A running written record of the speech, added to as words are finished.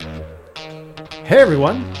Hey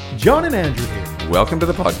everyone, John and Andrew here. Welcome to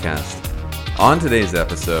the podcast. On today's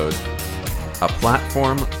episode, a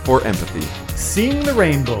platform for empathy. Seeing the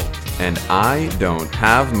rainbow. And I don't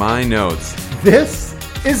have my notes. This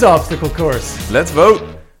is Obstacle Course. Let's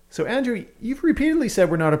vote. So Andrew, you've repeatedly said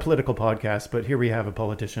we're not a political podcast, but here we have a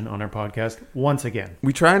politician on our podcast once again.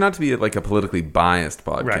 We try not to be like a politically biased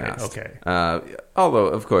podcast. Right, okay. Although,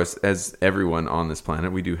 of course, as everyone on this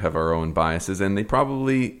planet, we do have our own biases, and they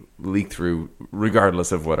probably leak through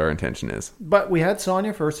regardless of what our intention is. But we had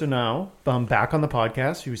Sonia Furstenau back on the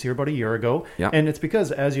podcast. She was here about a year ago. Yeah. And it's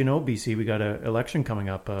because, as you know, BC, we got an election coming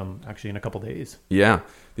up actually in a couple days. Yeah.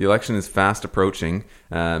 The election is fast approaching.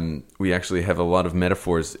 We actually have a lot of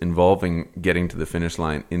metaphors involving getting to the finish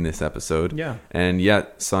line in this episode. Yeah. And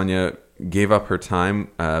yet, Sonia gave up her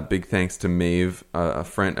time. Big thanks to Maeve,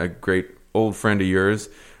 a great old friend of yours.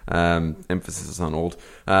 Emphasis on old.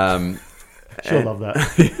 She'll love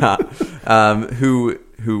that. Yeah.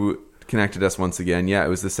 Who connected us once again. Yeah, it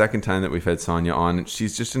was the second time that we've had Sonia on.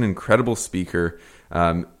 She's just an incredible speaker.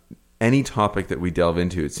 Any topic that we delve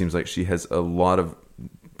into, it seems like she has a lot of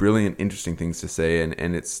brilliant, interesting things to say,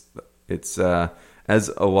 and it's as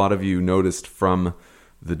a lot of you noticed from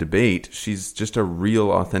the debate, she's just a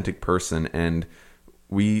real, authentic person, and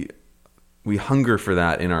we hunger for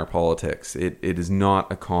that in our politics. It is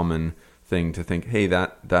not a common thing to think, hey,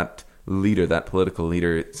 that leader, that political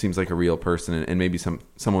leader, it seems like a real person, and maybe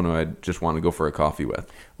someone who I'd just want to go for a coffee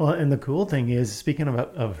with. Well, and the cool thing is, speaking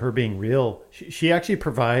of her being real, she actually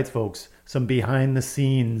provides folks some behind the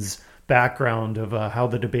scenes background of how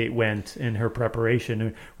the debate went in her preparation.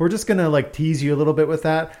 And we're just going to tease you a little bit with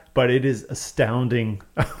that, but it is astounding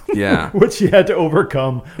what she had to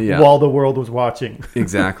overcome while the world was watching.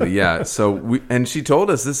 Exactly, yeah. So and she told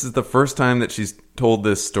us this is the first time that she's told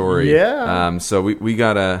this story. Yeah. So we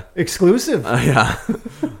got a... Exclusive.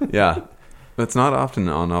 Yeah. It's not often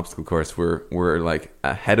on Obstacle Course we're like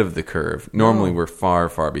ahead of the curve. Normally we're far,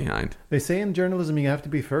 far behind. They say in journalism you have to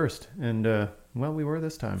be first, and well, we were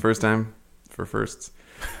this time. First time for firsts.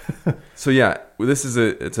 So yeah,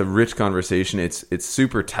 it's a rich conversation. It's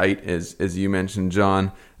super tight, as you mentioned,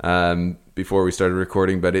 John, before we started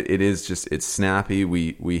recording. But it's snappy.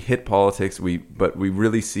 We hit politics. But we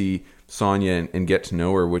really see Sonia and get to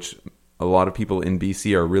know her, which a lot of people in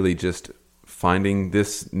BC are really just finding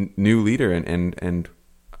this new leader, and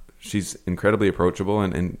she's incredibly approachable,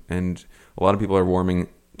 and a lot of people are warming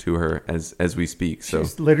to her as we speak. So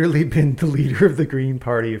she's literally been the leader of the Green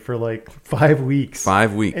Party for 5 weeks.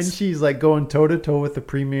 5 weeks. And she's going toe to toe with the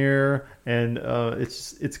premier, and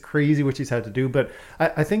it's crazy what she's had to do. But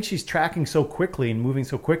I think she's tracking so quickly and moving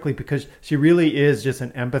so quickly because she really is just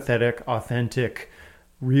an empathetic, authentic,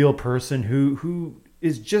 real person who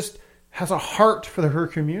is just has a heart for her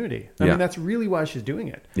community. I mean, that's really why she's doing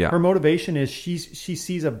it. Yeah. Her motivation is she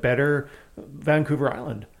sees a better Vancouver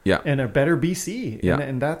Island and a better BC.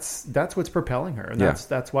 And that's what's propelling her. And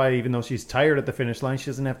that's why, even though she's tired at the finish line, she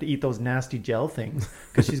doesn't have to eat those nasty gel things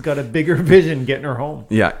because she's got a bigger vision getting her home.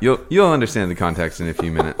 Yeah, you'll understand the context in a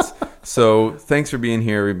few minutes. So thanks for being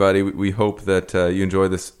here, everybody. We hope that you enjoy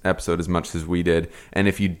this episode as much as we did. And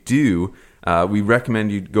if you do... we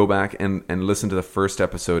recommend you go back and listen to the first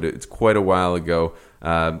episode. It's quite a while ago,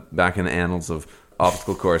 back in the annals of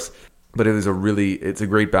Obstacle Course. But it's a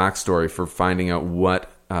great backstory for finding out what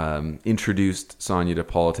introduced Sonia to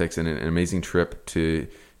politics, and an amazing trip to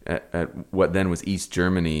at what then was East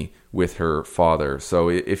Germany with her father. So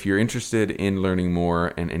if you're interested in learning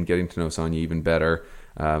more and getting to know Sonia even better,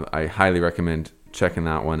 I highly recommend checking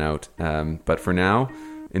that one out. But for now,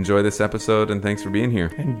 enjoy this episode, and thanks for being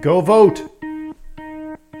here. And go vote!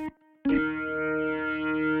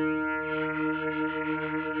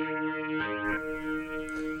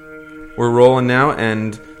 We're rolling now,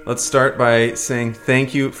 and let's start by saying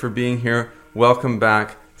thank you for being here. Welcome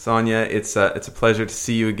back, Sonia. It's a pleasure to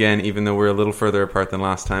see you again, even though we're a little further apart than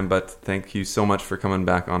last time, but thank you so much for coming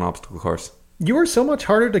back on Obstacle Course. You were so much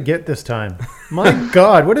harder to get this time. My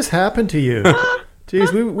God, what has happened to you?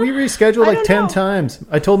 Jeez, we rescheduled 10 times.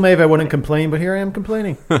 I told Maeve I wouldn't complain, but here I am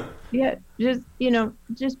complaining. Yeah,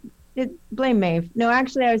 blame Maeve. No,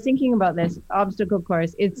 actually, I was thinking about this Obstacle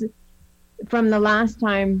Course. It's from the last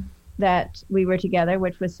time that we were together,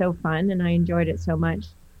 which was so fun, and I enjoyed it so much.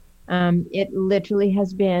 It literally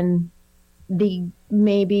has been the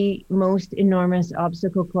maybe most enormous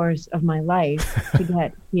obstacle course of my life to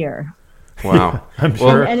get here. Wow. I'm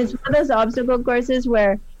sure. And it's one of those obstacle courses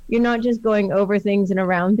where you're not just going over things and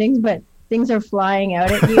around things, but things are flying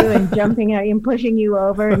out at you and jumping at you and pushing you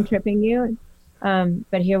over and tripping you.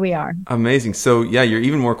 But here we are. Amazing. So yeah, you're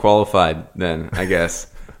even more qualified then, I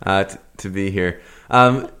guess, to be here.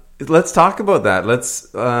 let's talk about that.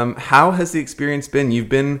 How has the experience been? You've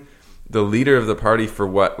been the leader of the party for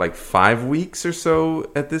what, like 5 weeks or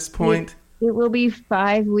so at this point? It will be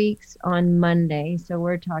 5 weeks on Monday. So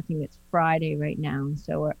we're talking, it's Friday right now.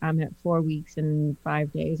 So I'm at 4 weeks and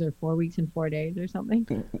 5 days, or 4 weeks and 4 days or something.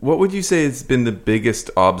 What would you say has been the biggest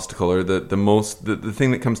obstacle, or the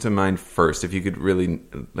thing that comes to mind first, if you could really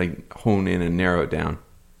like hone in and narrow it down?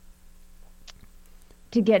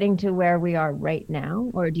 To getting to where we are right now,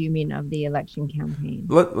 or do you mean of the election campaign?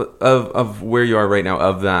 Of where you are right now,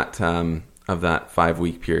 of that 5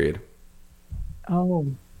 week period. Oh,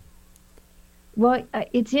 well,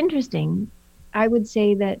 it's interesting. I would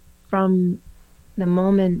say that from the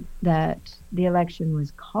moment that the election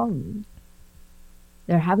was called,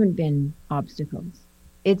 there haven't been obstacles.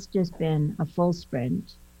 It's just been a full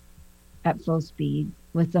sprint at full speed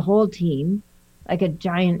with the whole team, like a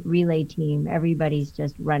giant relay team. Everybody's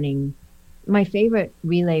just running. My favorite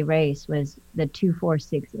relay race was the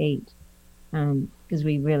 2468, because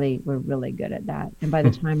we were really good at that. And by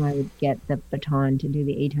the time I would get the baton to do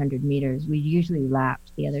the 800 meters, we usually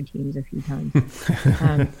lapped the other teams a few times.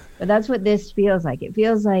 But that's what this feels like. It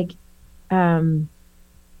feels like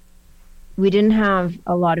we didn't have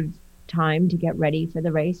a lot of time to get ready for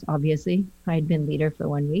the race. Obviously, I had been leader for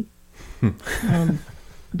 1 week,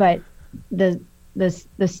 but the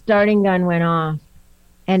starting gun went off,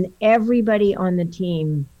 and everybody on the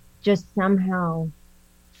team just somehow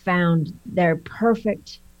found their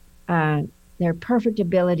perfect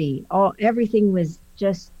ability. Everything was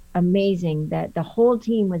just amazing, that the whole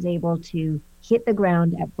team was able to hit the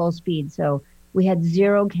ground at full speed. So we had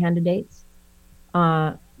 0 candidates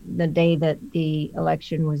the day that the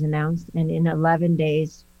election was announced, and in 11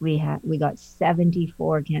 days we got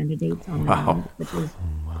 74 candidates on the ground, which is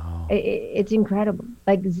it's incredible.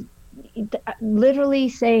 Like literally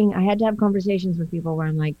saying, I had to have conversations with people where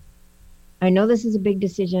I'm like, I know this is a big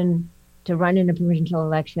decision to run in a provincial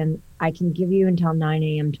election. I can give you until 9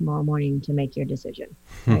 a.m. tomorrow morning to make your decision,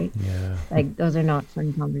 right? Yeah. Like those are not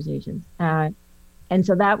fun conversations. And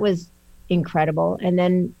so that was incredible. And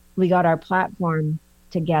then we got our platform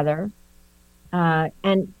together.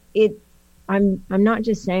 And I'm not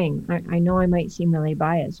just saying, I know I might seem really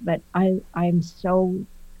biased, but I'm so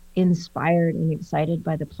inspired and excited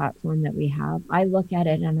by the platform that we have. I look at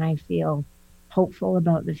it and I feel hopeful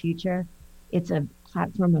about the future. It's a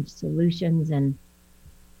platform of solutions and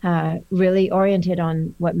really oriented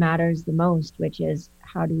on what matters the most, which is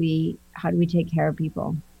how do we take care of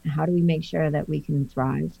people? How do we make sure that we can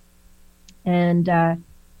thrive? And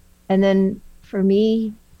then for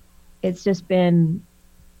me, it's just been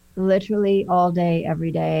literally all day,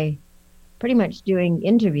 every day, pretty much doing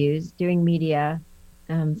interviews, doing media,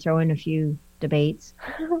 throw in a few debates,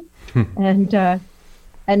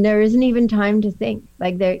 and there isn't even time to think.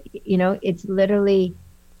 Like it's literally,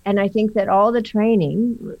 and I think that all the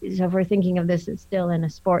training, so if we're thinking of this as still in a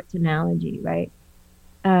sports analogy, right?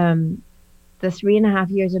 The 3.5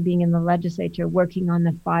 years of being in the legislature, working on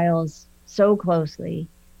the files so closely,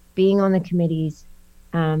 being on the committees,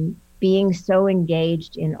 being so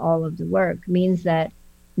engaged in all of the work means that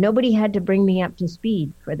nobody had to bring me up to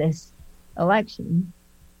speed for this election.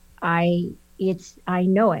 I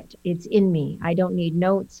know it. It's in me. I don't need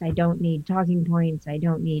notes. I don't need talking points. I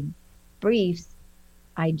don't need briefs.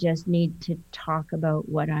 I just need to talk about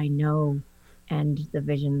what I know and the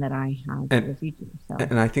vision that I have for the future. So.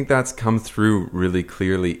 And I think that's come through really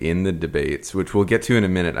clearly in the debates, which we'll get to in a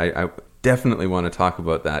minute. I definitely want to talk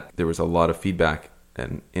about that. There was a lot of feedback,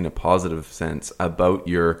 and in a positive sense, about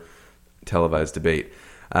your televised debate.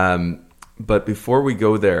 But before we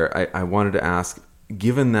go there, I wanted to ask,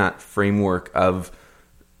 given that framework of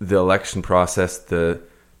the election process, the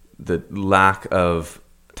lack of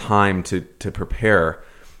time to prepare,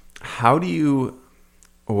 how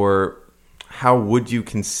would you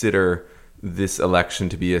consider this election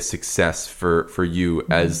to be a success for you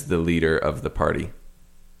as the leader of the party?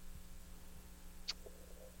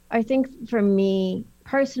 I think for me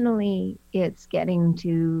personally, it's getting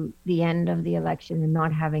to the end of the election and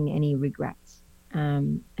not having any regrets.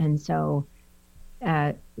 And so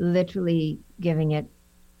literally giving it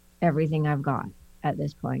everything I've got at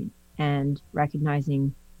this point, and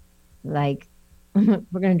recognizing, like, we're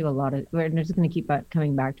just going to keep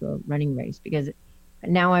coming back to a running race, because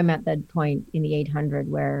now I'm at that point in the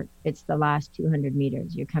 800 where it's the last 200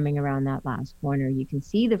 meters. You're coming around that last corner. You can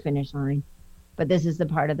see the finish line, but this is the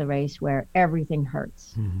part of the race where everything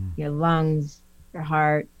hurts. Mm-hmm. Your lungs, your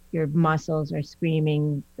heart, your muscles are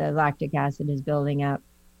screaming. The lactic acid is building up,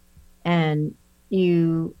 and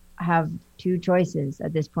you have two choices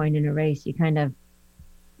at this point in a race. You kind of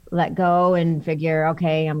let go and figure,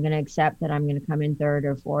 okay, I'm going to accept that I'm going to come in third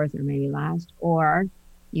or fourth or maybe last, or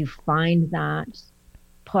you find that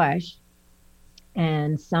push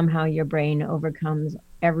and somehow your brain overcomes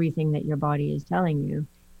everything that your body is telling you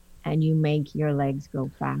and you make your legs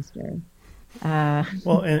go faster.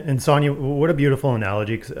 Well, and Sonia, what a beautiful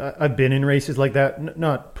analogy, because I've been in races like that,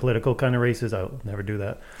 not political kind of races. I'll never do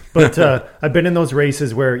that. But I've been in those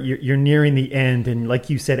races where you're nearing the end and like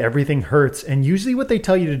you said, everything hurts. And usually what they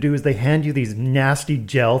tell you to do is they hand you these nasty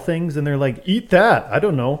gel things and they're like, eat that. I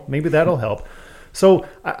don't know. Maybe that'll help. So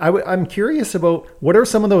I'm curious about what are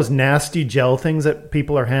some of those nasty gel things that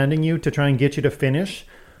people are handing you to try and get you to finish?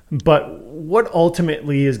 But what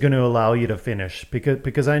ultimately is going to allow you to finish?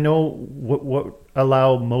 Because I know what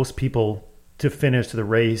allow most people to finish the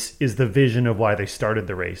race is the vision of why they started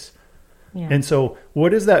the race. Yeah. And so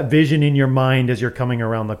what is that vision in your mind as you're coming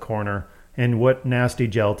around the corner? And what nasty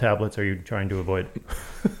gel tablets are you trying to avoid?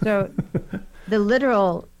 So the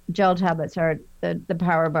literal gel tablets are the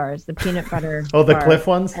power bars, the peanut butter. Oh, the bars. Cliff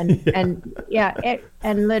ones? And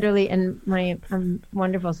literally, and my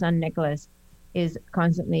wonderful son, Nicholas, is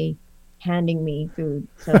constantly handing me food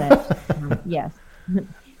so that, yes,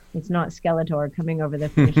 it's not Skeletor coming over the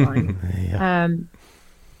finish line. Yeah.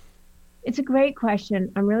 It's a great question.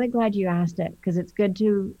 I'm really glad you asked it because it's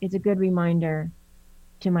a good reminder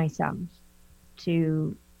to myself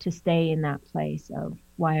to stay in that place of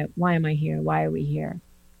why am I here? Why are we here?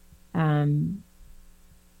 And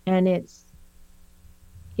it's,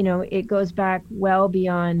 it goes back well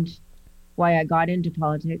beyond why I got into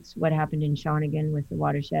politics, what happened in Shawnigan with the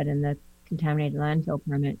watershed and the contaminated landfill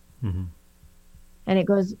permit. Mm-hmm. And it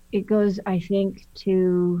goes, I think,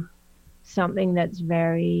 to something that's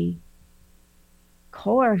very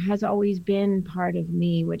core, has always been part of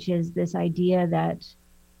me, which is this idea that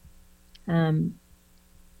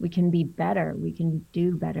we can be better, we can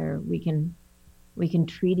do better, we can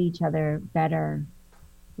treat each other better,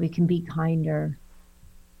 we can be kinder,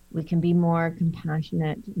 we can be more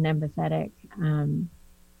compassionate and empathetic.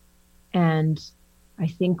 And I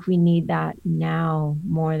think we need that now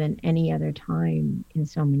more than any other time in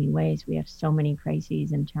so many ways. We have so many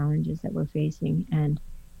crises and challenges that we're facing. And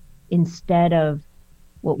instead of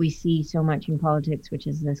what we see so much in politics, which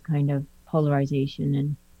is this kind of polarization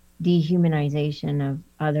and dehumanization of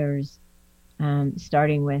others,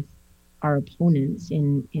 starting with our opponents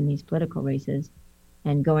in these political races,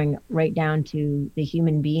 and going right down to the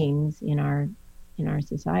human beings in our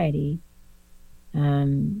society.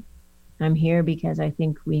 I'm here because I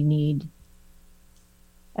think we need,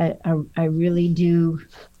 I really do,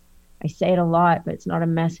 I say it a lot, but it's not a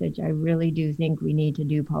message. I really do think we need to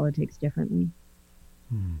do politics differently.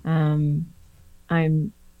 I'm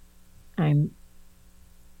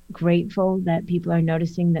grateful that people are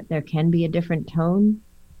noticing that there can be a different tone.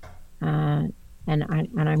 And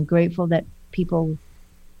I'm grateful that people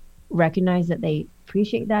recognize that they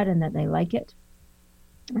appreciate that and that they like it,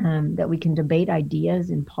 that we can debate ideas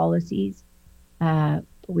and policies, but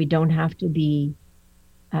we don't have to be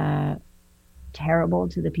terrible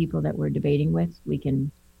to the people that we're debating with. We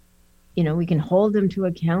can hold them to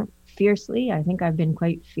account fiercely. I think I've been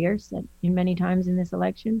quite fierce in many times in this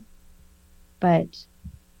election, but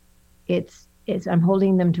it's I'm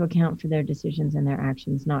holding them to account for their decisions and their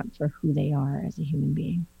actions, not for who they are as a human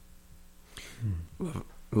being.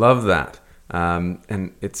 Love that.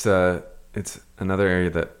 And it's another area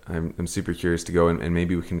that I'm super curious to go, and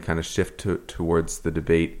maybe we can kind of shift towards the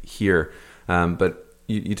debate here. But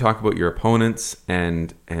you talk about your opponents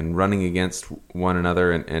and running against one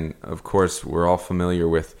another, and of course we're all familiar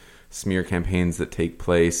with smear campaigns that take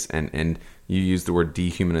place, and you use the word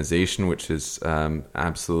dehumanization, which is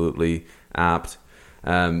absolutely apt.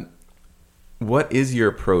 What is your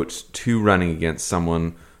approach to running against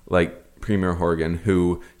someone like Premier Horgan,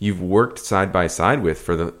 who you've worked side by side with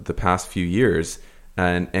for the past few years,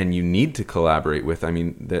 and you need to collaborate with? I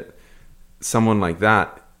mean, that someone like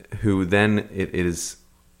that, who then it is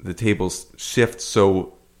the tables shift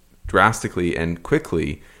so drastically and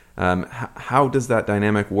quickly. How does that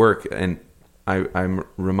dynamic work? And I'm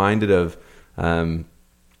reminded of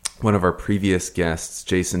one of our previous guests,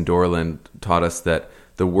 Jason Dorland, taught us that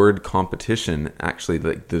the word competition, actually,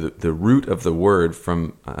 the root of the word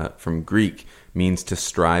from Greek means to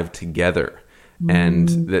strive together.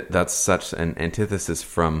 And that's such an antithesis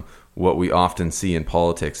from what we often see in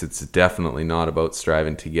politics. It's definitely not about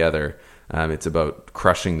striving together. It's about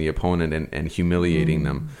crushing the opponent and humiliating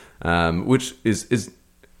them, which is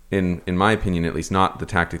in my opinion, at least, not the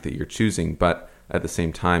tactic that you're choosing. But at the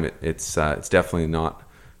same time, it's definitely not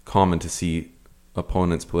common to see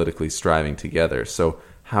opponents politically striving together. So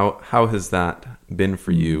How has that been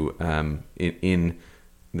for you in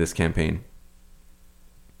this campaign?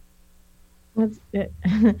 I'm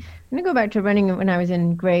going to go back to running when I was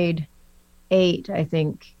in grade 8, I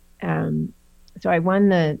think. So I won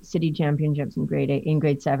the city championships in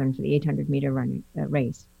grade 7 for the 800 meter running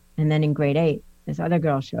race. And then in grade 8, this other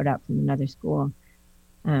girl showed up from another school,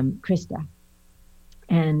 Krista.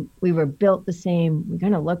 And we were built the same. We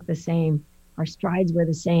kind of looked the same. Our strides were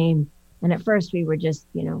the same. And at first we were just,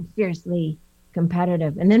 fiercely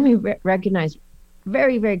competitive. And then we recognized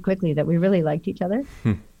very, very quickly that we really liked each other.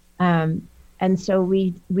 And so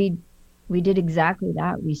we did exactly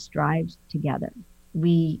that. We strived together.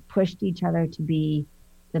 We pushed each other to be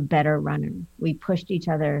the better runner. We pushed each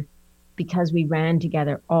other because we ran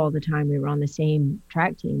together all the time. We were on the same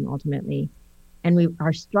track team ultimately. And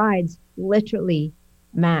our strides literally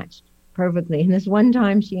matched perfectly. And this one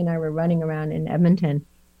time she and I were running around in Edmonton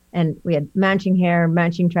and we had matching hair,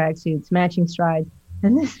 matching tracksuits, matching strides.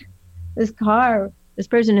 And this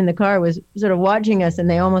person in the car was sort of watching us and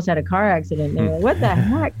they almost had a car accident. They were like, what the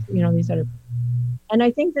heck? And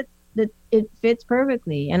I think that it fits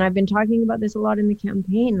perfectly. And I've been talking about this a lot in the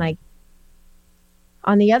campaign. Like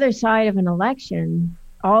on the other side of an election,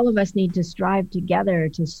 all of us need to strive together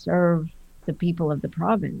to serve the people of the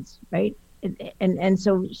province, right? And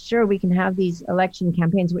so sure, we can have these election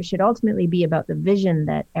campaigns, which should ultimately be about the vision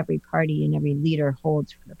that every party and every leader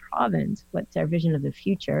holds for the province. What's our vision of the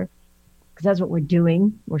future? Because that's what we're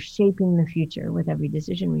doing. We're shaping the future with every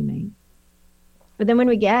decision we make. But then when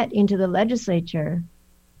we get into the legislature,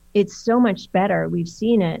 it's so much better. We've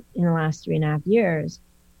seen it in the last 3.5 years.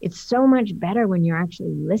 It's so much better when you're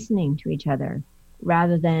actually listening to each other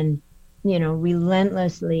rather than,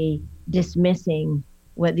 relentlessly dismissing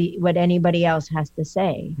what anybody else has to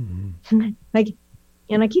say. Mm-hmm.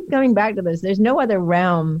 And I keep coming back to this. There's no other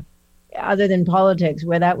realm other than politics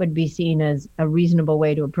where that would be seen as a reasonable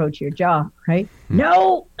way to approach your job, right? Mm-hmm.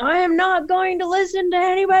 No, I am not going to listen to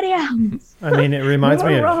anybody else. I mean, it reminds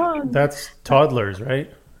me of that's toddlers,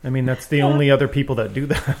 right? I mean, that's the only other people that do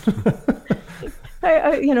that.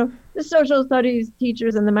 The social studies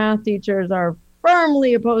teachers and the math teachers are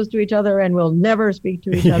firmly opposed to each other and will never speak to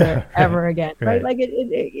each other ever again, right? Like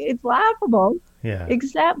it's laughable,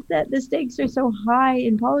 except that the stakes are so high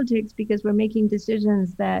in politics because we're making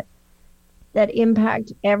decisions that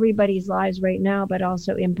impact everybody's lives right now, but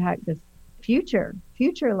also impact the future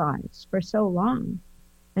lives for so long.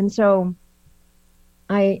 And so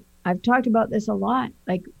I've talked about this a lot.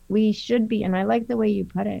 Like we should be, and I like the way you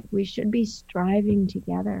put it, we should be striving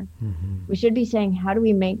together. Mm-hmm. We should be saying, how do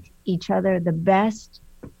we make each other the best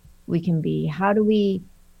we can be? How do we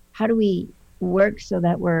work so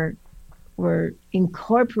that we're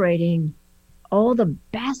incorporating all the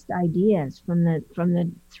best ideas from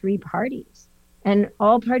the three parties? And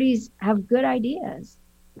all parties have good ideas.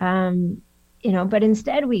 But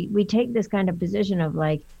instead we take this kind of position of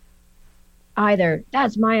like, either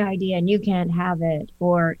that's my idea and you can't have it,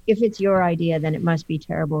 or if it's your idea, then it must be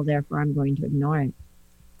terrible, therefore I'm going to ignore it.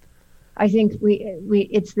 I think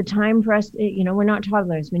it's the time for us, we're not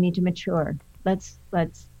toddlers, we need to mature. Let's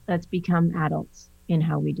become adults in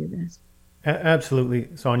how we do this. Absolutely,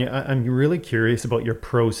 Sonia. I'm really curious about your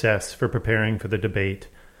process for preparing for the debate.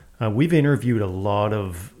 We've interviewed a lot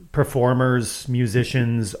of performers,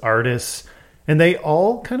 musicians, artists, and they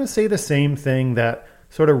all kind of say the same thing, that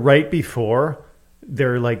sort of right before,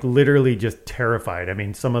 they're like literally just terrified. I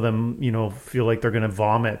mean, some of them, feel like they're going to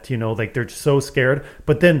vomit, like they're so scared.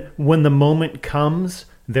 But then when the moment comes,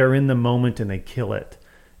 they're in the moment and they kill it.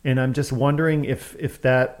 And I'm just wondering if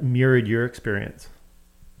that mirrored your experience.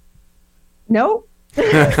 No.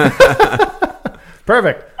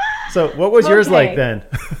 Perfect. So what was yours like then?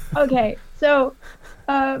 Okay. So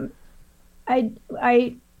I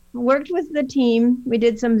worked with the team. We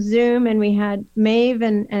did some Zoom and we had Maeve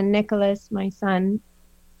and Nicholas, my son.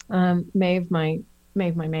 Maeve, my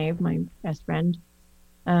best friend.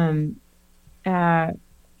 And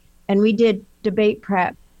we did debate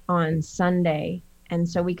prep on Sunday. And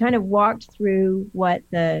so we kind of walked through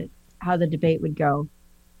how the debate would go.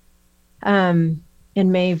 And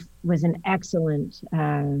Maeve was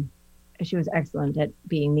she was excellent at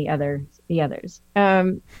being the others. Yeah.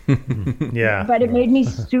 But it made me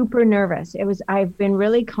super nervous. I've been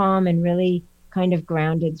really calm and really kind of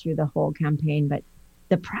grounded through the whole campaign, but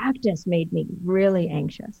the practice made me really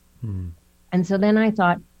anxious. And so then I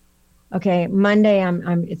thought, okay, Monday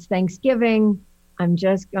it's Thanksgiving. I'm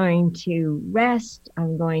just going to rest.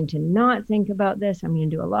 I'm going to not think about this. I'm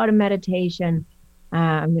going to do a lot of meditation.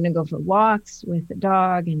 I'm going to go for walks with the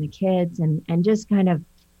dog and the kids and just kind of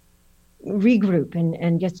regroup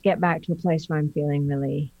and just get back to a place where I'm feeling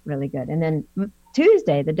really, really good. And then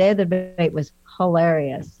Tuesday, the day of the debate, was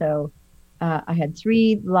hilarious. So I had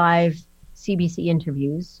 3 live CBC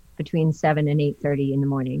interviews between 7 and 8:30 in the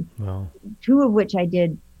morning. Wow. 2 of which I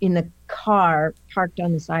did in the car parked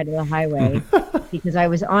on the side of the highway because I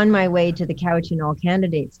was on my way to the Couch and All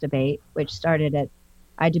Candidates debate, which started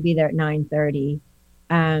I had to be there at 9:30.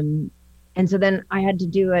 And so then I had to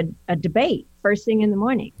do a debate first thing in the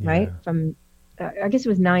morning, right? From, I guess it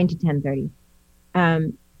was 9 to 10:30.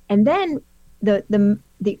 And then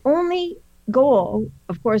the only goal,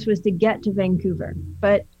 of course, was to get to Vancouver,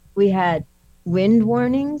 but we had wind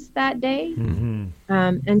warnings that day. Mm-hmm.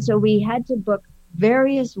 And so we had to book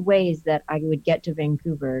various ways that I would get to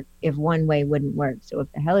Vancouver if one way wouldn't work. So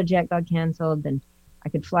if the helijet got canceled, then I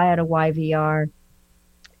could fly out of YVR.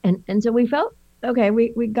 And so we felt, okay,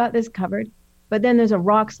 we got this covered. But then there's a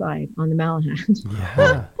rock slide on the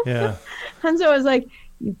Malahan. Yeah. And so I was like,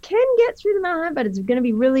 you can get through the Malahan, but it's going to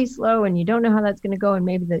be really slow and you don't know how that's going to go. And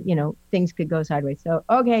maybe things could go sideways. So,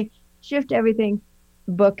 okay, shift everything,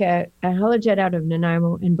 book a helijet out of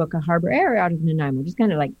Nanaimo and book a Harbor Air out of Nanaimo. Just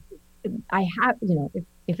kind of like, I have,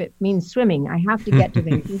 if it means swimming, I have to get to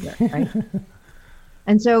Vancouver, right?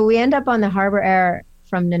 And so we end up on the Harbor Air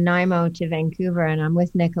from Nanaimo to Vancouver, and I'm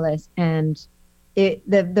with Nicholas, and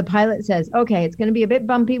the pilot says, okay, it's going to be a bit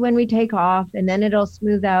bumpy when we take off, and then it'll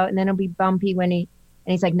smooth out, and then it'll be bumpy and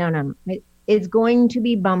he's like, no. It's going to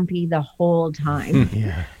be bumpy the whole time.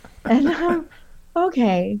 Yeah. And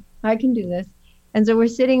okay, I can do this. And so we're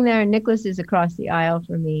sitting there, and Nicholas is across the aisle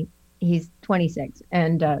from me. He's 26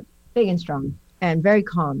 and big and strong and very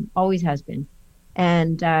calm, always has been.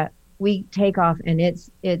 And we take off, and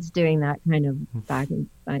it's doing that kind of back and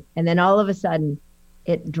forth. And then all of a sudden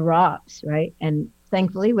it drops, right? And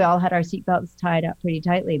thankfully we all had our seatbelts tied up pretty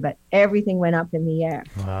tightly, but everything went up in the air.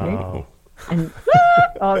 Wow. Right? And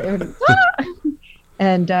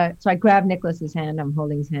and so I grabbed Nicholas's hand. I'm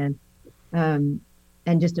holding his hand, and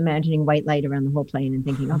just imagining white light around the whole plane and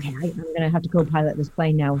thinking, okay, I'm going to have to co-pilot this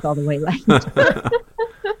plane now with all the white light.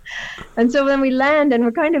 And so then we land, and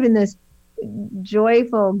we're kind of in this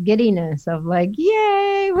joyful giddiness of like,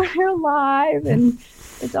 yay, we're alive and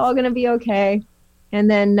it's all going to be okay. And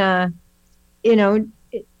then,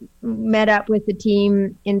 met up with the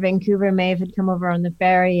team in Vancouver. Maeve had come over on the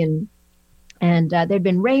ferry, and there'd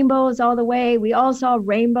been rainbows all the way. We all saw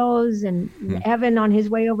rainbows, and Evan on his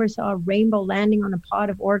way over saw a rainbow landing on a pod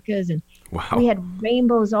of orcas. And wow. We had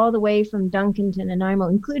rainbows all the way from Duncan to Nanaimo,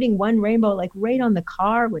 including one rainbow like right on the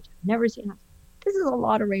car, which I've never seen. This is a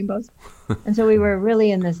lot of rainbows. And so we were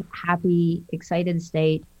really in this happy, excited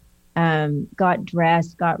state. Got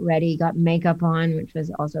dressed, got ready, got makeup on, which was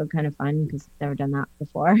also kind of fun because I've never done that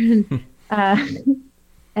before.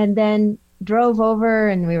 And then drove over,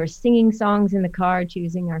 and we were singing songs in the car,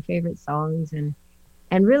 choosing our favorite songs, and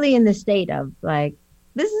really in the state of like,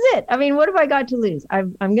 this is it. I mean, what have I got to lose?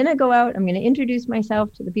 I'm going to go out. I'm going to introduce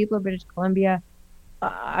myself to the people of British Columbia.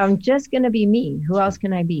 I'm just going to be me. Who else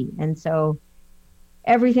can I be? And so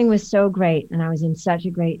everything was so great, and I was in such a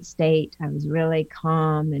great state. I was really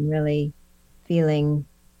calm and really feeling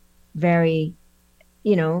very,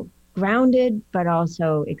 grounded, but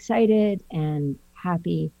also excited and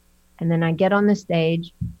happy. And then I get on the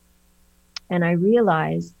stage, and I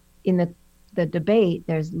realize in the debate,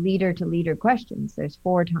 there's leader to leader questions. There's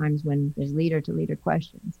 4 times when there's leader to leader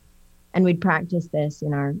questions. And we'd practice this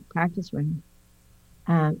in our practice room.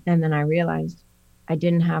 And then I realized I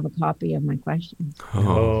didn't have a copy of my questions.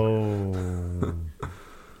 Oh.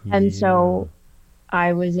 And so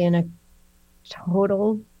I was in a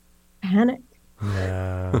total panic.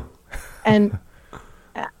 Yeah. And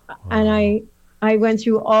I went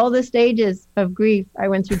through all the stages of grief. I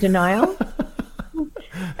went through denial.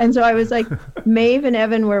 And so I was like, Maeve and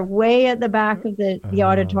Evan were way at the back of the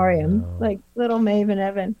auditorium, like little Maeve and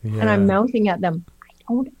Evan. Yeah. And I'm mouthing at them, I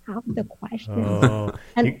don't have the questions. Oh.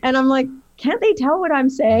 And I'm like, can't they tell what I'm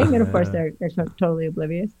saying? And of course they're totally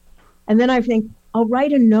oblivious. And then I think, I'll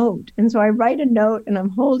write a note. And so I write a note, and I'm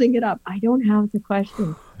holding it up. I don't have the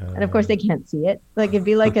question. And of course they can't see it. Like it'd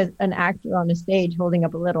be like an actor on a stage holding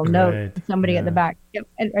up a little note, right. Somebody at the back. Yep.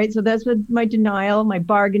 And, right. So that's what my denial, my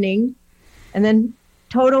bargaining, and then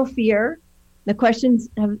total fear. The questions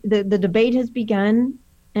the debate has begun.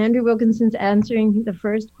 Andrew Wilkinson's answering the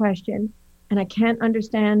first question, and I can't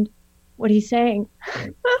understand what he's saying.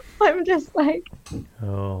 I'm just like,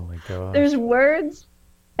 oh my God. There's words,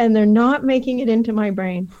 and they're not making it into my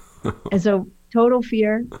brain. And so total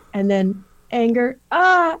fear, and then anger.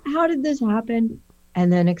 How did this happen?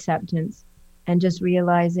 And then acceptance, and just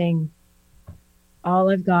realizing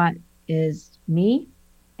all I've got is me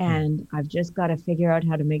and I've just got to figure out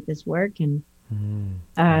how to make this work. And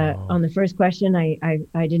on the first question, I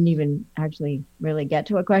didn't even actually really get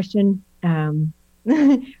to a question.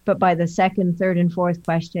 But by the second, third, and fourth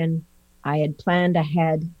question, I had planned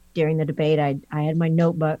ahead during the debate. I had my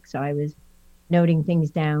notebook, so I was noting things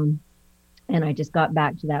down, and I just got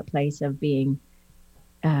back to that place of being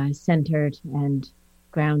centered and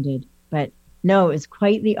grounded. But no, it's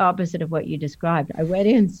quite the opposite of what you described. I went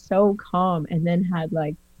in so calm and then had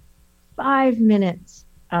like 5 minutes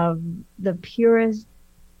of the purest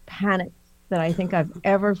panic that I think I've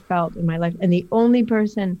ever felt in my life. And the only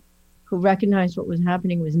person who recognized what was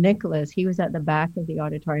happening was Nicholas. He was at the back of the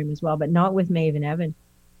auditorium as well, but not with Maeve and Evan.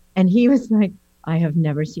 And he was like, I have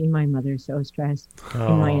never seen my mother so stressed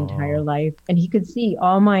in my entire life. And he could see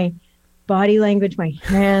all my body language, my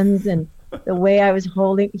hands, and the way I was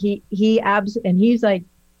holding. And he's like,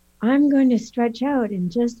 I'm going to stretch out and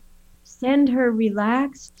just send her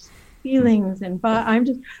relaxed feelings. And I'm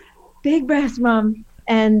just big breaths, Mom.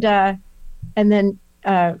 And then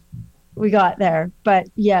we got there. But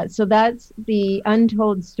yeah, so that's the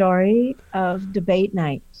untold story of debate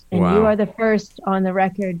night. And Wow. You are the first on the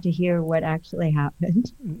record to hear what actually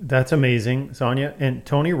happened. That's amazing, Sonia. And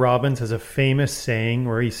Tony Robbins has a famous saying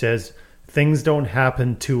where he says, things don't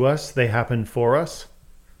happen to us, they happen for us.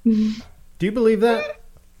 Do you believe that?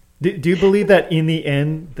 Do you believe that in the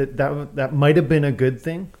end that might have been a good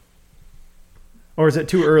thing? Or is it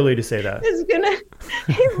too early to say that?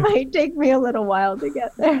 It might take me a little while to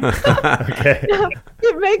get there. Okay.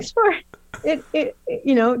 It makes for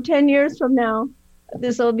it 10 years from now,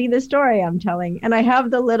 this will be the story I'm telling. And I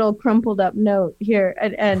have the little crumpled up note here,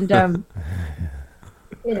 and I'm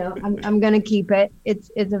going to keep it.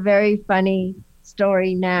 It's a very funny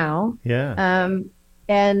story now. Yeah.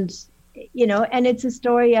 And it's a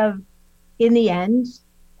story of, in the end,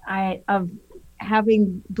 of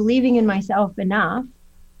believing in myself enough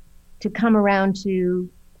to come around to,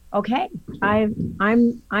 okay,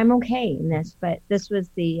 I'm okay in this. But this was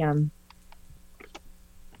the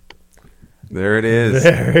There it is.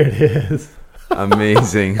 There it is.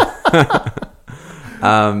 Amazing.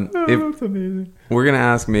 That's amazing. We're gonna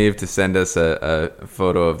ask Maeve to send us a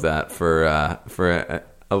photo of that for a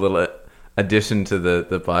little addition to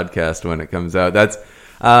the podcast when it comes out.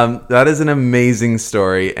 That is an amazing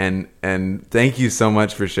story, and thank you so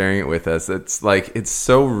much for sharing it with us. It's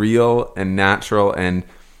so real and natural, and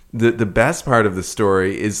the best part of the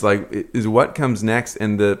story is what comes next,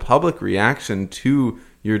 and the public reaction to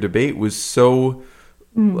your debate was so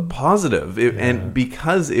positive. And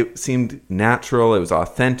because it seemed natural, it was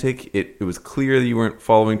authentic, it was clear that you weren't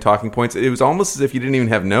following talking points. It was almost as if you didn't even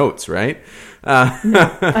have notes, right?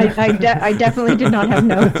 No, I definitely did not have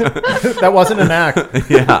notes. That wasn't an act.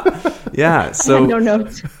 Yeah. So I had no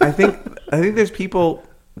notes. I think there's people.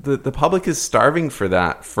 The public is starving for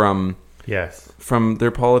that from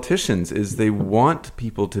their politicians. Is they want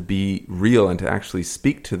people to be real and to actually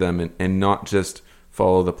speak to them and not just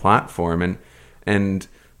follow the platform. And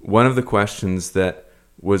one of the questions that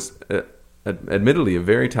was admittedly a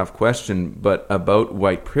very tough question, but about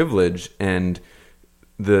white privilege, and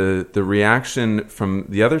the reaction from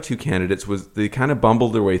the other two candidates was they kind of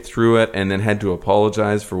bumbled their way through it and then had to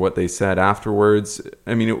apologize for what they said afterwards.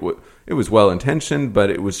 I mean, it was well intentioned, but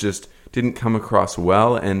it was just didn't come across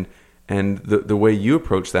well. And the way you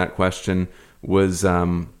approached that question was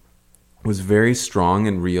very strong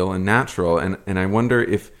and real and natural. And I wonder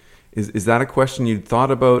if is that a question you'd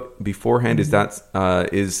thought about beforehand? Is that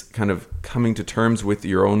is kind of coming to terms with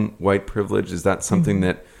your own white privilege? Is that something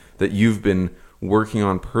that you've been working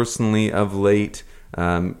on personally of late?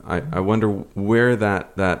 I wonder where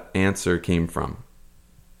that answer came from.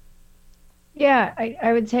 Yeah,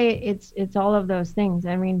 I would say it's all of those things.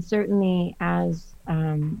 I mean, certainly as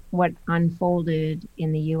what unfolded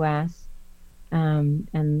in the U.S. And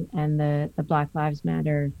the Black Lives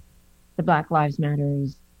Matter,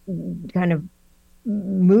 kind of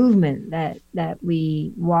movement that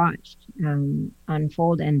we watched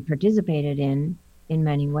unfold and participated in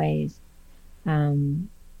many ways.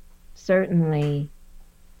 Certainly,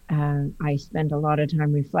 I spent a lot of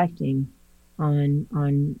time reflecting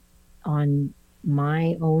on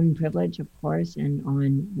my own privilege, of course, and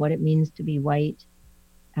on what it means to be white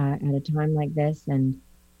at a time like this. And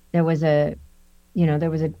there was a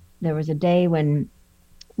day when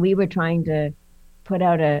we were trying to put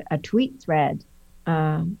out a tweet thread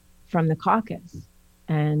from the caucus,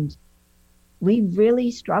 and we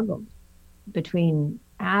really struggled between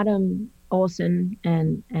Adam Olson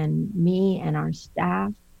and me and our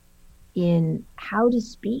staff in how to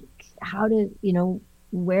speak, how to,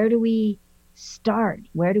 where do we start?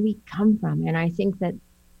 Where do we come from? And I think that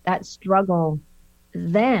that struggle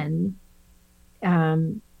then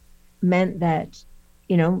meant that,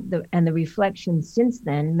 the reflection since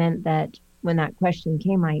then meant that when that question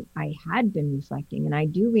came, I had been reflecting. And I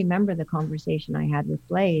do remember the conversation I had with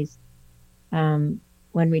Blaze when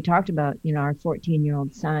we talked about, our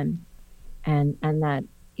 14-year-old son and that,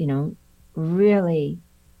 really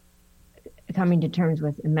coming to terms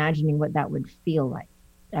with imagining what that would feel like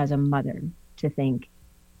as a mother to think,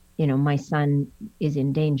 my son is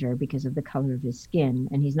in danger because of the color of his skin,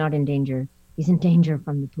 and he's not in danger. He's in danger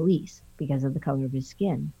from the police because of the color of his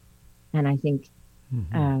skin. And I think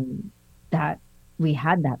that we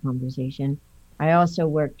had that conversation. I also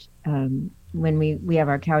worked when we have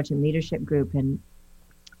our Couch and Leadership group, and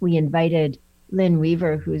we invited Lynn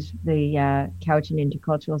Weaver, who's the Couch and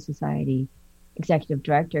Intercultural Society executive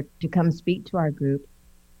director, to come speak to our group.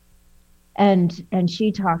 And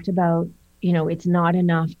she talked about, it's not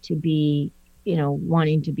enough to be,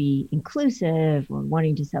 wanting to be inclusive or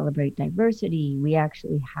wanting to celebrate diversity. We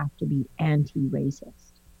actually have to be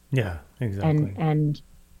anti-racist. Yeah, exactly.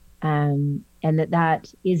 And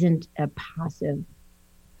that isn't a passive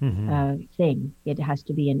thing. It has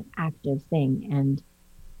to be an active thing. And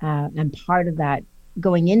part of that,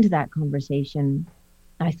 going into that conversation,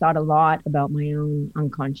 I thought a lot about my own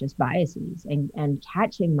unconscious biases and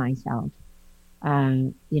catching myself,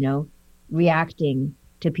 reacting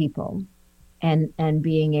to people and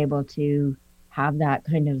being able to have that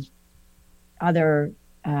kind of other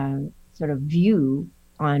sort of view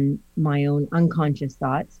on my own unconscious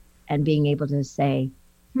thoughts, and being able to say,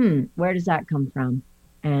 where does that come from?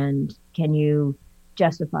 And can you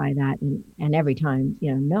justify that? And every time,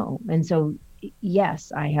 no. And so,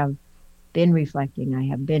 yes, I have been reflecting, I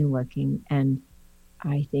have been working, and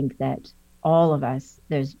I think that all of us,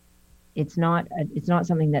 it's not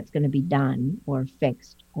something that's going to be done or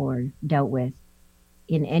fixed or dealt with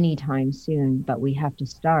in any time soon, but we have to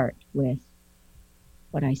start with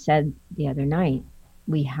what I said the other night.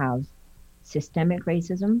 We have systemic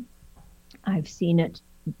racism. I've seen it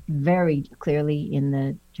very clearly in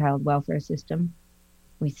the child welfare system.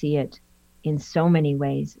 We see it in so many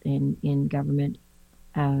ways in government.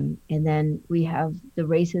 And then we have the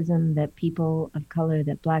racism that people of color,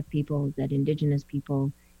 that Black people, that Indigenous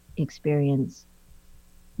people experience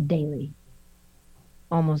daily,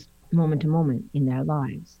 almost moment to moment in their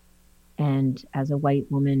lives. And as a white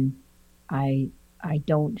woman, I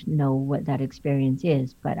don't know what that experience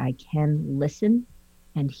is, but I can listen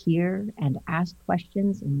and hear and ask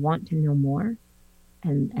questions and want to know more.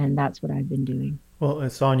 And that's what I've been doing. Well,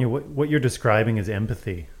 Sonia, what you're describing is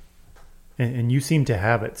empathy. And you seem to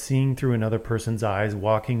have it, seeing through another person's eyes,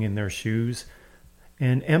 walking in their shoes.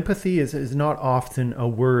 And empathy is not often a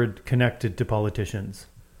word connected to politicians.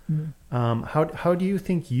 Mm-hmm. How do you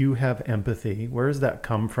think you have empathy? Where does that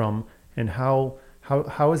come from? And how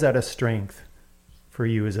is that a strength for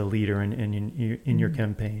you as a leader in your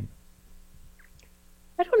campaign?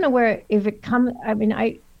 I don't know if it comes. I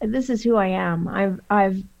mean, this is who I am. I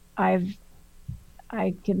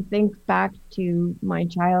can think back to my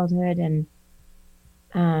childhood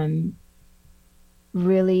and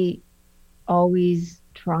really always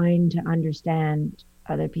trying to understand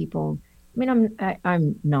other people. I mean,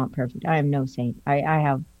 I'm not perfect. I am no saint. I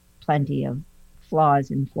have plenty of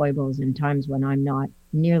flaws and foibles and times when I'm not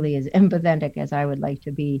nearly as empathetic as I would like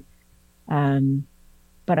to be.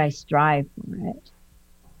 But I strive for it.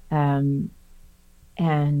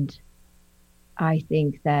 And I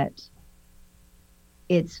think that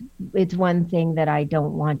it's one thing that I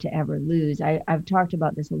don't want to ever lose. I've talked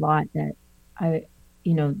about this a lot, that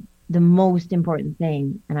the most important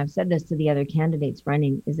thing, and I've said this to the other candidates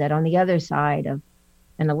running, is that on the other side of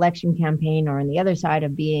an election campaign, or on the other side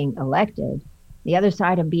of being elected, the other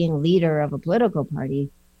side of being leader of a political party,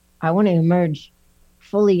 I want to emerge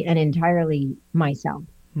fully and entirely myself.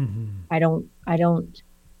 Mm-hmm. I don't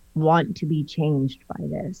want to be changed by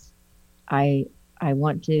this. I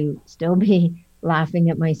want to still be laughing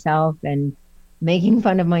at myself and making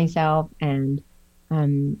fun of myself, and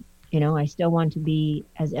I still want to be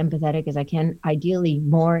as empathetic as I can, ideally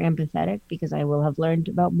more empathetic, because I will have learned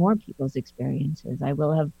about more people's experiences. I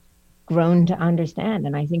will have grown to understand.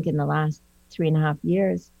 And I think in the last 3.5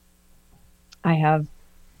 years, I have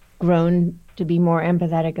grown to be more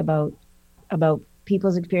empathetic about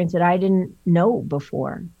people's experience that I didn't know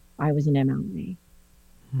before I was an MLA.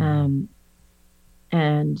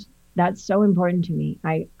 And that's so important to me.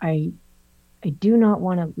 I do not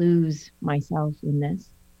want to lose myself in this.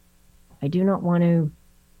 I do not want to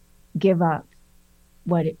give up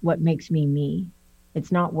what makes me me.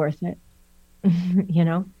 It's not worth it,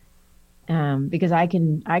 because I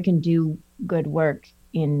can do good work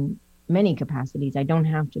in many capacities. I don't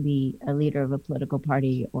have to be a leader of a political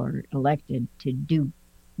party or elected to do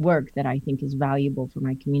work that I think is valuable for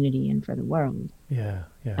my community and for the world. Yeah,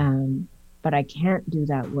 yeah. But I can't do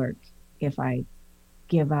that work if I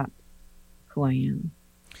give up who I am.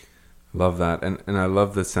 Love that. And I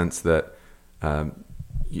love the sense that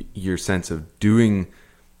your sense of doing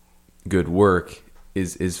good work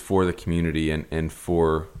is for the community and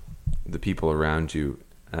for the people around you,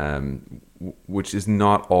 which is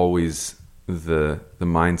not always the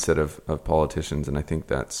mindset of politicians. And I think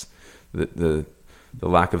that's the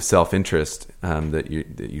lack of self-interest that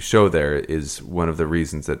you show there is one of the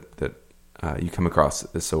reasons that you come across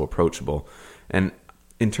as so approachable. And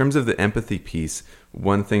in terms of the empathy piece,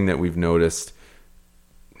 one thing that we've noticed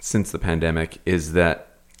since the pandemic is that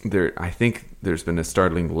I think there's been a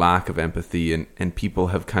startling lack of empathy, and people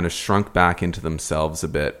have kind of shrunk back into themselves a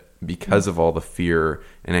bit because of all the fear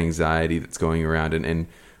and anxiety that's going around. And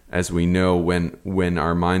as we know, when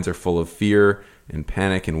our minds are full of fear and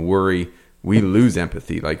panic and worry, we lose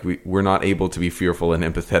empathy. Like we're not able to be fearful and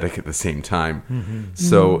empathetic at the same time. Mm-hmm.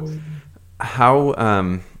 So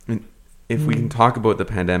how, if we can talk about the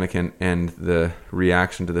pandemic and the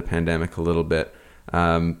reaction to the pandemic a little bit,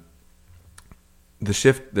 the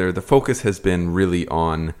shift there, the focus has been really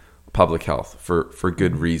on public health for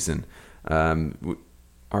good reason.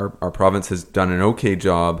 Our province has done an okay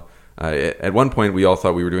job. At one point, we all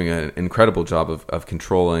thought we were doing an incredible job of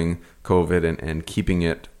controlling COVID and keeping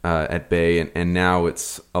it at bay. And now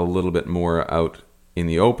it's a little bit more out in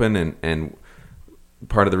the open. And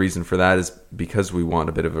part of the reason for that is because we want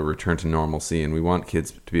a bit of a return to normalcy, and we want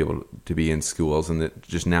kids to be able to be in schools, and that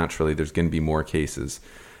just naturally there's going to be more cases.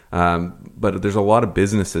 But there's a lot of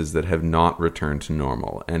businesses that have not returned to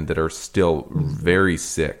normal and that are still very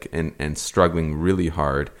sick and struggling really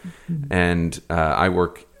hard. Mm-hmm. And I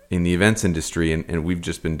work in the events industry, and we've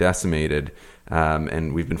just been decimated,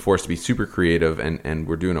 and we've been forced to be super creative, and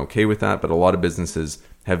we're doing okay with that. But a lot of businesses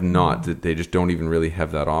have not. They just don't even really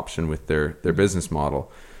have that option with their business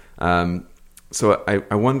model. So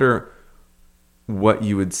I wonder what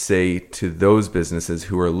you would say to those businesses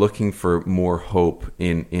who are looking for more hope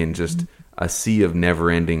in just a sea of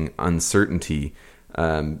never-ending uncertainty.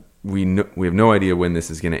 We have no idea when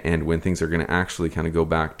this is going to end, when things are going to actually kind of go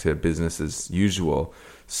back to business as usual.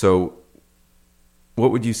 So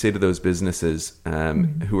what would you say to those businesses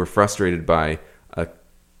who are frustrated by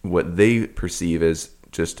what they perceive as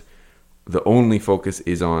just the only focus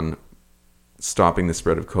is on stopping the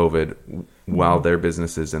spread of COVID while their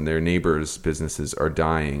businesses and their neighbors' businesses are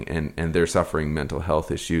dying and they're suffering mental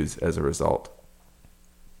health issues as a result?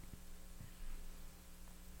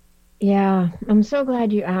 Yeah, I'm so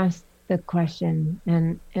glad you asked the question.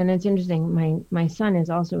 And it's interesting. My son is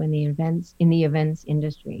also in the events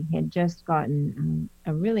industry. He had just gotten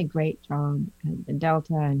a really great job at the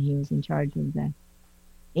Delta, and he was in charge of the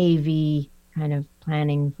AV kind of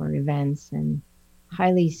planning for events, and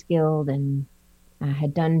highly skilled, and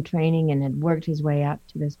had done training and had worked his way up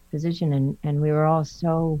to this position. And we were all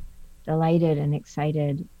so delighted and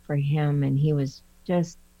excited for him. And he was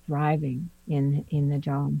just thriving in the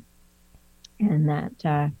job. And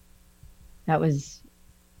that was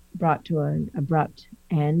brought to an abrupt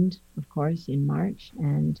end, of course, in March.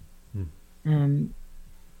 And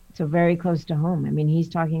so very close to home. I mean, he's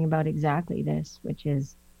talking about exactly this, which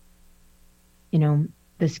is,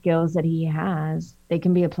 the skills that he has, they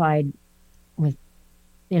can be applied with,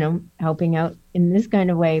 helping out in this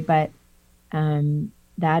kind of way. But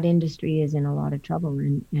that industry is in a lot of trouble.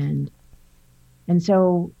 And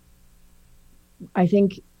so I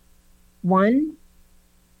think, one,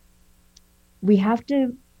 we have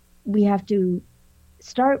to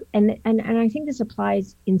start, and I think this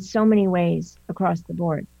applies in so many ways across the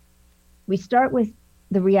board. We start with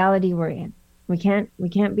the reality we're in. We can't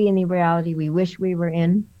be in the reality we wish we were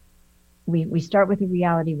in. We start with the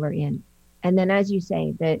reality we're in. And then, as you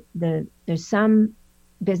say, that there's some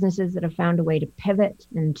businesses that have found a way to pivot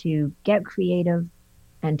and to get creative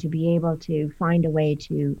and to be able to find a way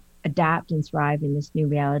to adapt and thrive in this new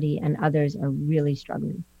reality, and others are really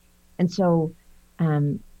struggling. And so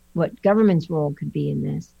what government's role could be in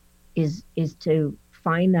this is to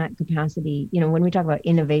find that capacity. When we talk about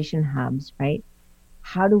innovation hubs, right?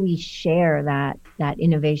 How do we share that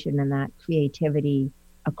innovation and that creativity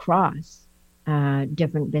across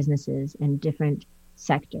different businesses and different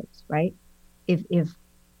sectors, right?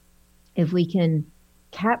 If we can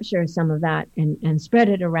capture some of that and spread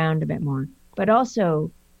it around a bit more, but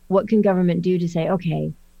also what can government do to say,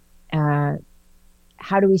 okay,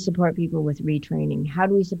 how do we support people with retraining? How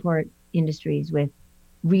do we support industries with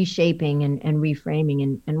reshaping and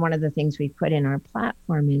reframing. And one of the things we've put in our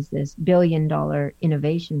platform is this $1 billion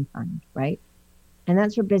innovation fund, right? And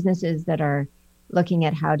that's for businesses that are looking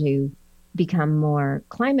at how to become more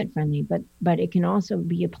climate friendly, but it can also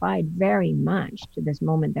be applied very much to this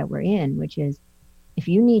moment that we're in, which is if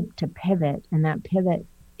you need to pivot and that pivot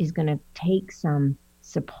is going to take some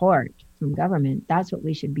support from government, that's what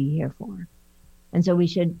we should be here for. And so we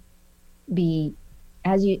should be,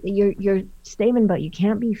 as your statement about you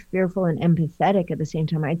can't be fearful and empathetic at the same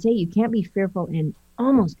time, I'd say you can't be fearful in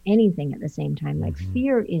almost anything at the same time. Like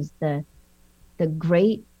fear is the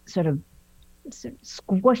great sort of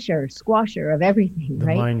squasher of everything, the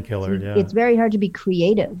right? mind killer. So yeah, it's very hard to be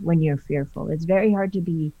creative when you're fearful. It's very hard to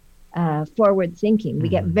be forward thinking. We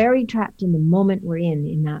get very trapped in the moment we're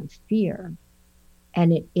in that fear,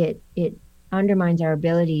 and it undermines our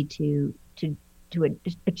ability to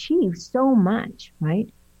achieve so much, right?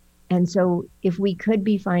 And so if we could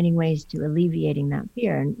be finding ways to alleviating that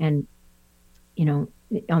fear, and you know,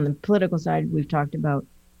 on the political side, we've talked about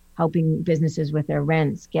helping businesses with their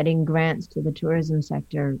rents, getting grants to the tourism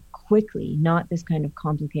sector quickly, not this kind of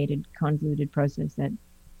complicated, convoluted process that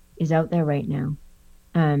is out there right now.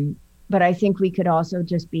 But I think we could also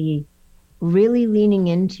just be really leaning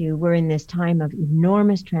into, we're in this time of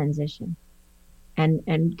enormous transition,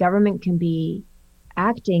 and government can be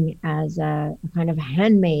acting as a kind of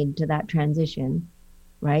handmaid to that transition,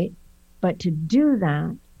 right? But to do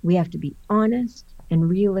that, we have to be honest and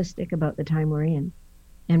realistic about the time we're in.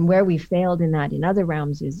 And where we failed in that in other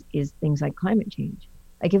realms is things like climate change.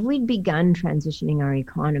 Like if we'd begun transitioning our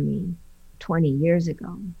economy 20 years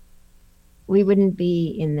ago, we wouldn't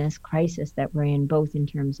be in this crisis that we're in, both in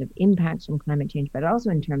terms of impacts from climate change, but also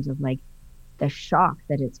in terms of like the shock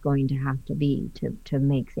that it's going to have to be to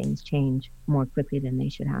make things change more quickly than they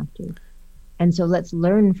should have to. And so let's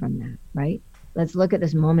learn from that, right? Let's look at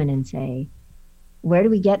this moment and say, where do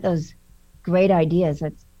we get those great ideas?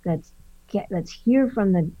 Let's hear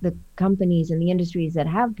from the companies and the industries that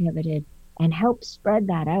have pivoted and help spread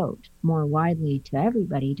that out more widely to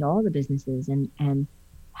everybody, to all the businesses, and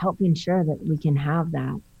help ensure that we can have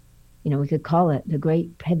that, you know, we could call it the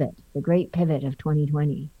great pivot of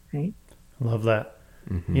 2020, right? Love that.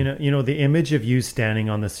 You know, the image of you standing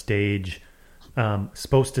on the stage,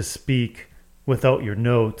 supposed to speak without your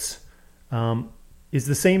notes, is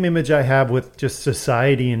the same image I have with just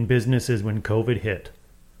society and businesses when COVID hit.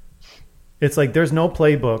 It's like there's no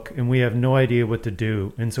playbook and we have no idea what to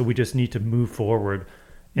do. And so we just need to move forward.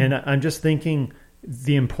 And I'm just thinking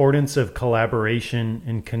the importance of collaboration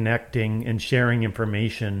and connecting and sharing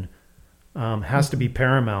information has to be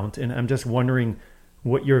paramount. And I'm just wondering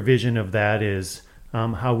what your vision of that is,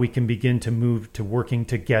 how we can begin to move to working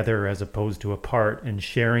together as opposed to apart, and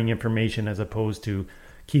sharing information as opposed to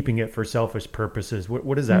keeping it for selfish purposes.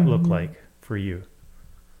 What does that look like for you?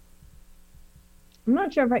 I'm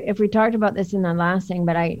not sure if we talked about this in the last thing,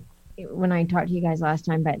 but when I talked to you guys last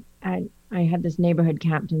time, but I had this neighborhood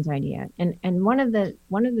captains idea, and one of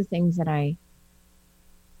the things that I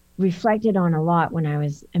reflected on a lot when I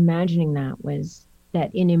was imagining that was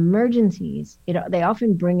that in emergencies, they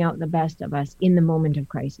often bring out the best of us in the moment of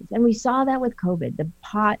crisis, and we saw that with COVID, the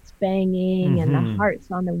pots banging and the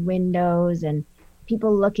hearts on the windows, and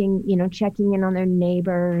people looking, you know, checking in on their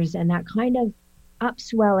neighbors, and that kind of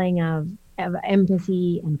upswelling of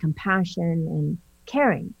empathy and compassion and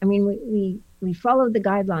caring. I mean, we followed the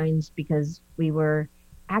guidelines because we were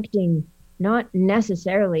acting not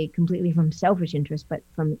necessarily completely from selfish interest, but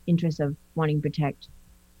from interest of wanting to protect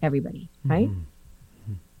everybody, right?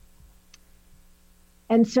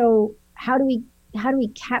 And so how do we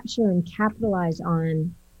capture and capitalize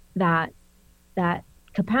on that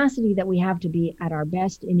capacity that we have to be at our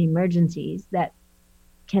best in emergencies that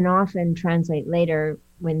can often translate later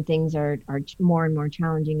when things are more and more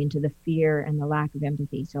challenging into the fear and the lack of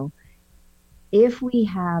empathy. So if we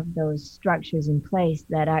have those structures in place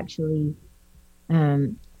that actually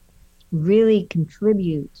really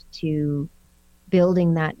contribute to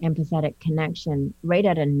building that empathetic connection right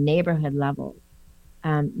at a neighborhood level,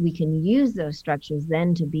 we can use those structures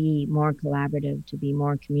then to be more collaborative, to be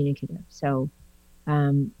more communicative. So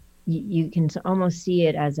you can almost see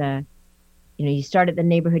it as you start at the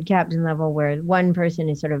neighborhood captain level where one person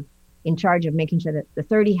is sort of in charge of making sure that the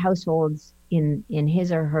 30 households in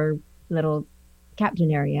his or her little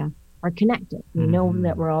captain area are connected. We know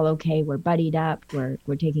that we're all okay. We're buddied up. We're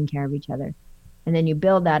taking care of each other. And then you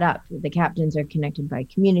build that up. The captains are connected by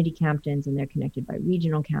community captains, and they're connected by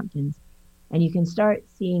regional captains. And you can start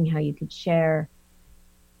seeing how you could share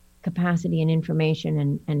capacity and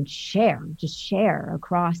information and share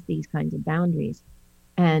across these kinds of boundaries.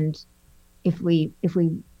 And if we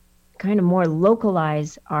kind of more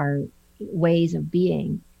localize our ways of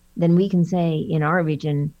being, then we can say in our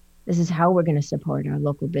region, this is how we're going to support our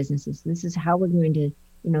local businesses. This is how we're going to,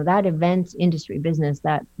 that events industry business,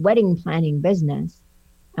 that wedding planning business,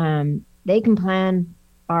 they can plan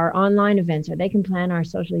our online events, or they can plan our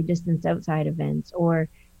socially distanced outside events, or,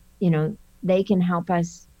 they can help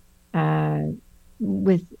us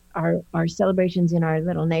with our celebrations in our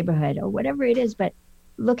little neighborhood or whatever it is. But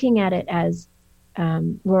looking at it as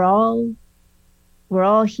we're all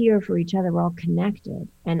here for each other. We're all connected.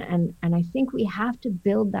 And I think we have to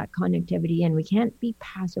build that connectivity in. We can't be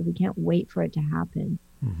passive. We can't wait for it to happen.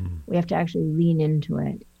 Mm-hmm. We have to actually lean into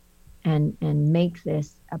it and make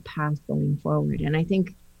this a path going forward. And I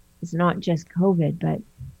think it's not just COVID, but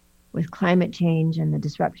with climate change and the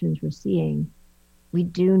disruptions we're seeing, we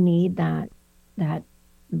do need that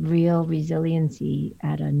real resiliency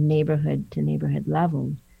at a neighborhood to neighborhood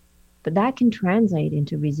level. But that can translate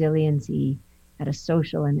into resiliency at a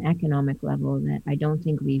social and economic level that I don't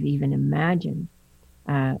think we've even imagined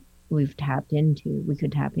we could tap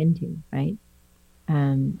into, right?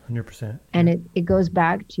 100%. And it goes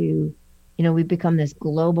back to, we've become this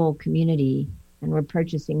global community, and we're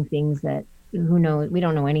purchasing things that who knows, we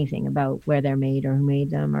don't know anything about where they're made or who made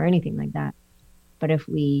them or anything like that. But if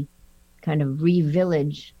we kind of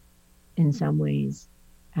re-village in some ways,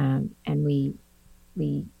 and we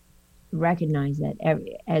recognize that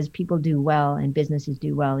as people do well and businesses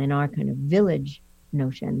do well in our kind of village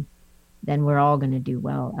notion, then we're all going to do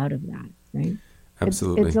well out of that, right?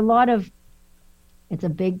 Absolutely. It's a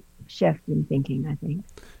big shift in thinking, I think.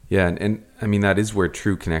 Yeah, and I mean, that is where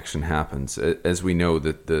true connection happens. As we know,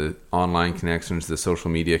 that the online connections, the social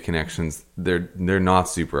media connections, they're not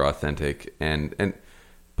super authentic, and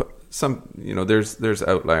some, there's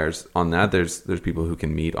outliers on that. There's people who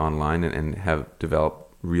can meet online and have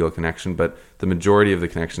developed real connection, but the majority of the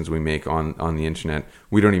connections we make on the internet,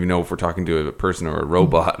 we don't even know if we're talking to a person or a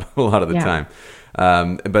robot a lot of the time.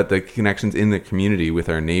 But the connections in the community with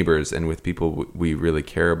our neighbors and with people we really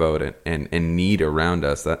care about and need around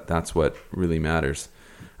us, that's what really matters.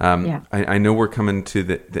 I know we're coming to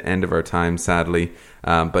the end of our time, sadly,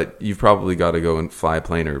 but you've probably got to go and fly a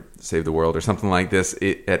plane or save the world or something like this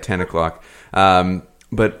at 10 o'clock.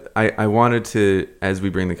 But I wanted to, as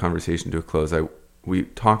we bring the conversation to a close, we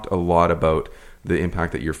talked a lot about the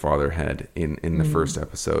impact that your father had in the first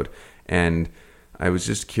episode. And I was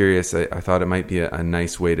just curious. I thought it might be a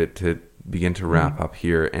nice way to begin to wrap up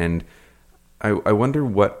here. And I wonder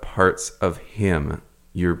what parts of him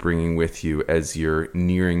you're bringing with you as you're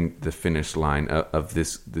nearing the finish line of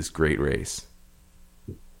this great race.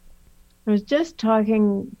 I was just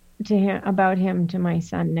talking about him to my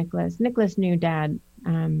son, Nicholas. Nicholas knew Dad.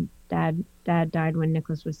 Dad died when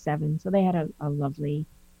Nicholas was 7, so they had a lovely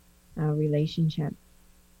relationship.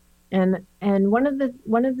 And one of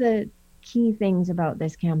the key things about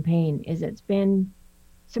this campaign is it's been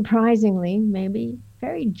surprisingly, maybe,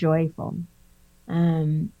 very joyful.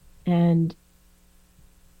 And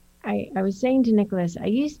I was saying to Nicholas, I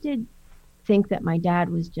used to think that my dad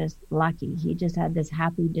was just lucky. He just had this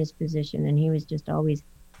happy disposition, and he was just always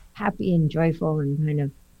happy and joyful and kind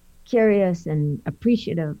of curious and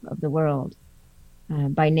appreciative of the world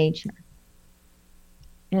by nature.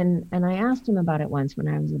 And I asked him about it once when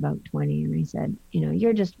I was about 20, and I said,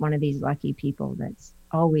 you're just one of these lucky people that's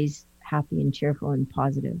always happy and cheerful and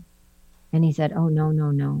positive. And he said, oh, no,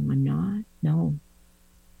 I'm not. No.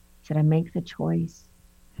 He said, I make the choice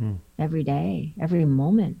every day, every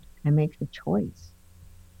moment. I make the choice.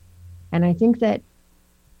 And I think that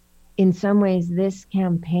in some ways, this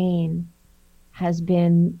campaign has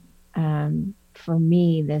been, for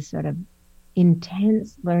me, this sort of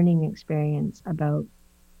intense learning experience about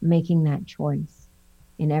making that choice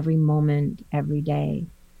in every moment, every day,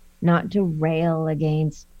 not to rail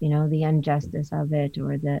against, the injustice of it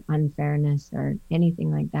or the unfairness or anything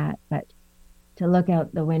like that, but to look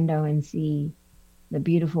out the window and see the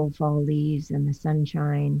beautiful fall leaves and the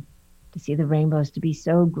sunshine, to see the rainbows, to be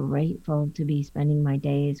so grateful to be spending my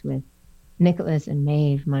days with Nicholas and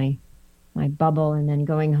Maeve, my bubble, and then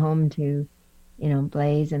going home to,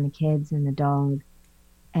 Blaze and the kids and the dog,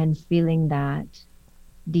 and feeling that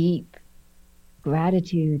deep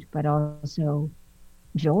gratitude, but also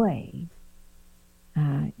joy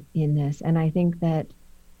in this. And I think that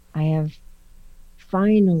I have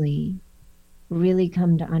finally really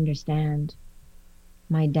come to understand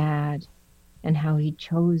my dad and how he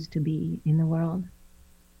chose to be in the world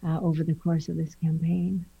over the course of this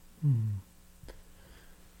campaign.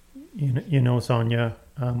 Sonia,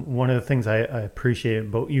 one of the things I appreciate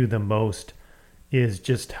about you the most is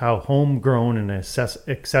just how homegrown and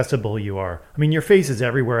accessible you are. I mean, your face is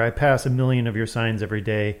everywhere. I pass 1 million of your signs every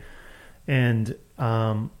day. And,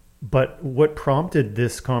 but what prompted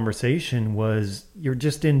this conversation was you're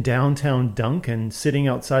just in downtown Duncan, sitting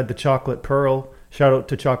outside the Chocolate Pearl. Shout out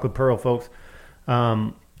to Chocolate Pearl, folks.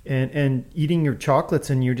 And eating your chocolates,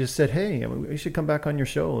 and you just said, "Hey, we should come back on your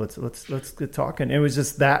show. Let's get talking." It was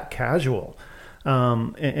just that casual.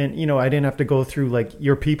 And you know, I didn't have to go through like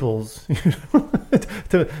your people's.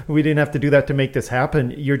 We didn't have to do that to make this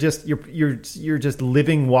happen. You're just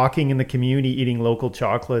living, walking in the community, eating local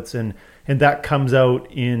chocolates, and that comes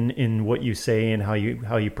out in what you say and how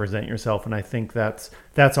you present yourself. And I think that's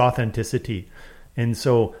authenticity. And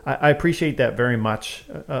so I appreciate that very much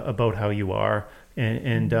about how you are.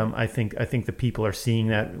 And I think the people are seeing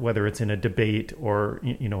that, whether it's in a debate or,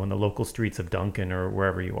 you know, in the local streets of Duncan or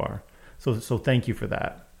wherever you are. So thank you for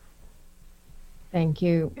that. Thank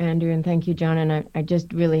you, Andrew, and thank you, John. And I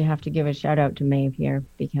just really have to give a shout out to Maeve here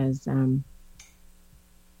because,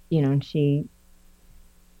 you know, she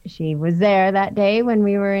was there that day when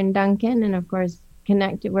we were in Duncan, and of course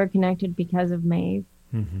we're connected because of Maeve.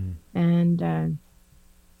 Mm-hmm. And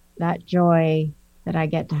that joy that I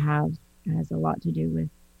get to have has a lot to do with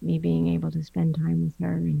me being able to spend time with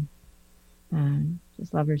her, and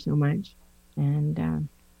just love her so much. And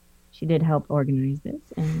she did help organize this,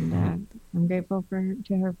 and I'm grateful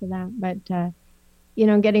to her for that. But you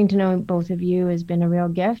know, getting to know both of you has been a real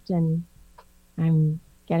gift, and I'm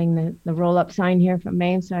getting the roll-up sign here from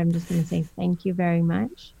Maeve, so I'm just going to say thank you very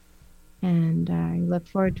much, and I look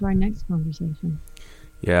forward to our next conversation.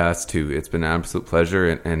 Yeah, us too. It's been an absolute pleasure,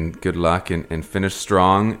 and good luck, and finish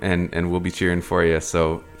strong, and we'll be cheering for you.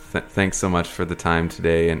 So thanks so much for the time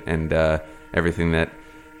today, and everything that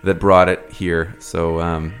brought it here.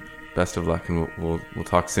 So best of luck, and we'll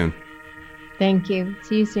talk soon. Thank you.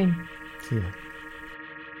 See you soon. See you.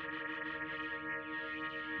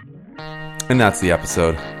 And that's the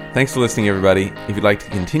episode. Thanks for listening, everybody. If you'd like to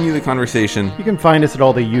continue the conversation, you can find us at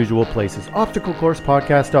all the usual places.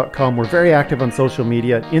 ObstacleCoursePodcast.com. We're very active on social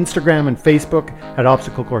media, Instagram and Facebook at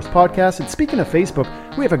Obstacle Course Podcast. And speaking of Facebook,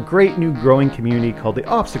 we have a great new growing community called the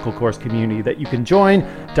Obstacle Course Community that you can join,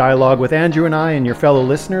 dialogue with Andrew and I and your fellow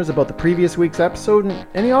listeners about the previous week's episode and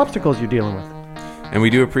any obstacles you're dealing with. And we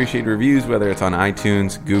do appreciate reviews, whether it's on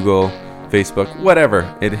iTunes, Google, Facebook,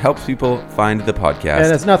 whatever. It helps people find the podcast.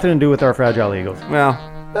 And it's nothing to do with our fragile egos. Well,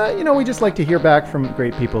 you know, we just like to hear back from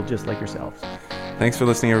great people just like yourselves. Thanks for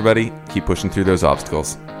listening, everybody. Keep pushing through those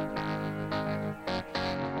obstacles.